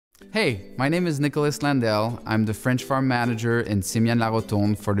Hey, my name is Nicolas Landel. I'm the French farm manager in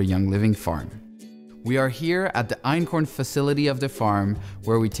Simian-la-Rotonde for the Young Living Farm. We are here at the Einkorn facility of the farm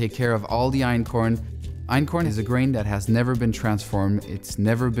where we take care of all the einkorn. Einkorn is a grain that has never been transformed, it's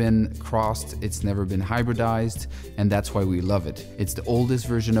never been crossed, it's never been hybridized, and that's why we love it. It's the oldest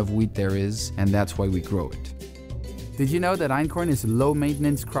version of wheat there is, and that's why we grow it. Did you know that einkorn is a low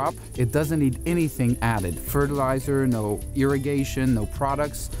maintenance crop? It doesn't need anything added. Fertilizer, no irrigation, no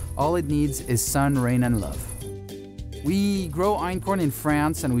products. All it needs is sun, rain, and love. We grow einkorn in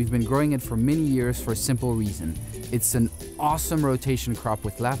France, and we've been growing it for many years for a simple reason. It's an awesome rotation crop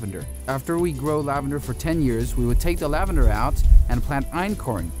with lavender. After we grow lavender for 10 years, we would take the lavender out and plant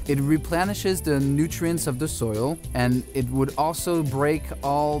einkorn. It replenishes the nutrients of the soil, and it would also break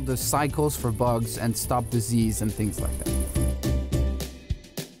all the cycles for bugs and stop disease and things like that.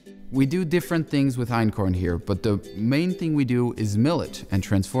 We do different things with einkorn here, but the main thing we do is mill it and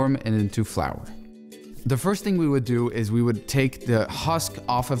transform it into flour. The first thing we would do is we would take the husk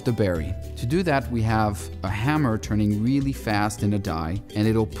off of the berry. To do that, we have a hammer turning really fast in a die, and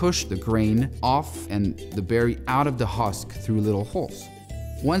it'll push the grain off and the berry out of the husk through little holes.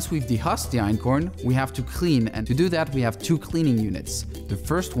 Once we've dehusked the einkorn, we have to clean, and to do that we have two cleaning units. The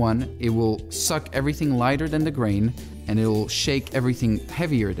first one, it will suck everything lighter than the grain, and it will shake everything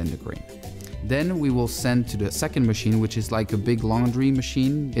heavier than the grain. Then we will send to the second machine, which is like a big laundry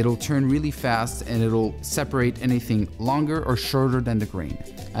machine. It'll turn really fast and it'll separate anything longer or shorter than the grain.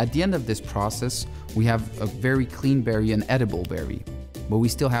 At the end of this process, we have a very clean berry, an edible berry, but we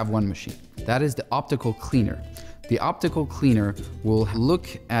still have one machine. That is the optical cleaner. The optical cleaner will look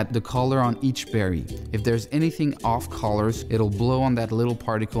at the color on each berry. If there's anything off colors, it'll blow on that little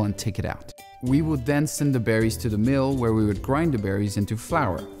particle and take it out. We would then send the berries to the mill where we would grind the berries into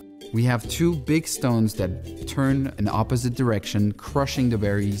flour. We have two big stones that turn in opposite direction, crushing the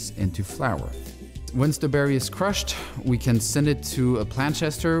berries into flour. Once the berry is crushed, we can send it to a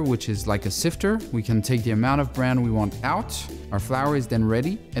planchester, which is like a sifter. We can take the amount of bran we want out. Our flour is then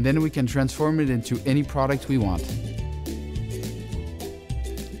ready, and then we can transform it into any product we want.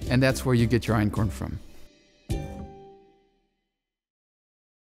 And that's where you get your einkorn from.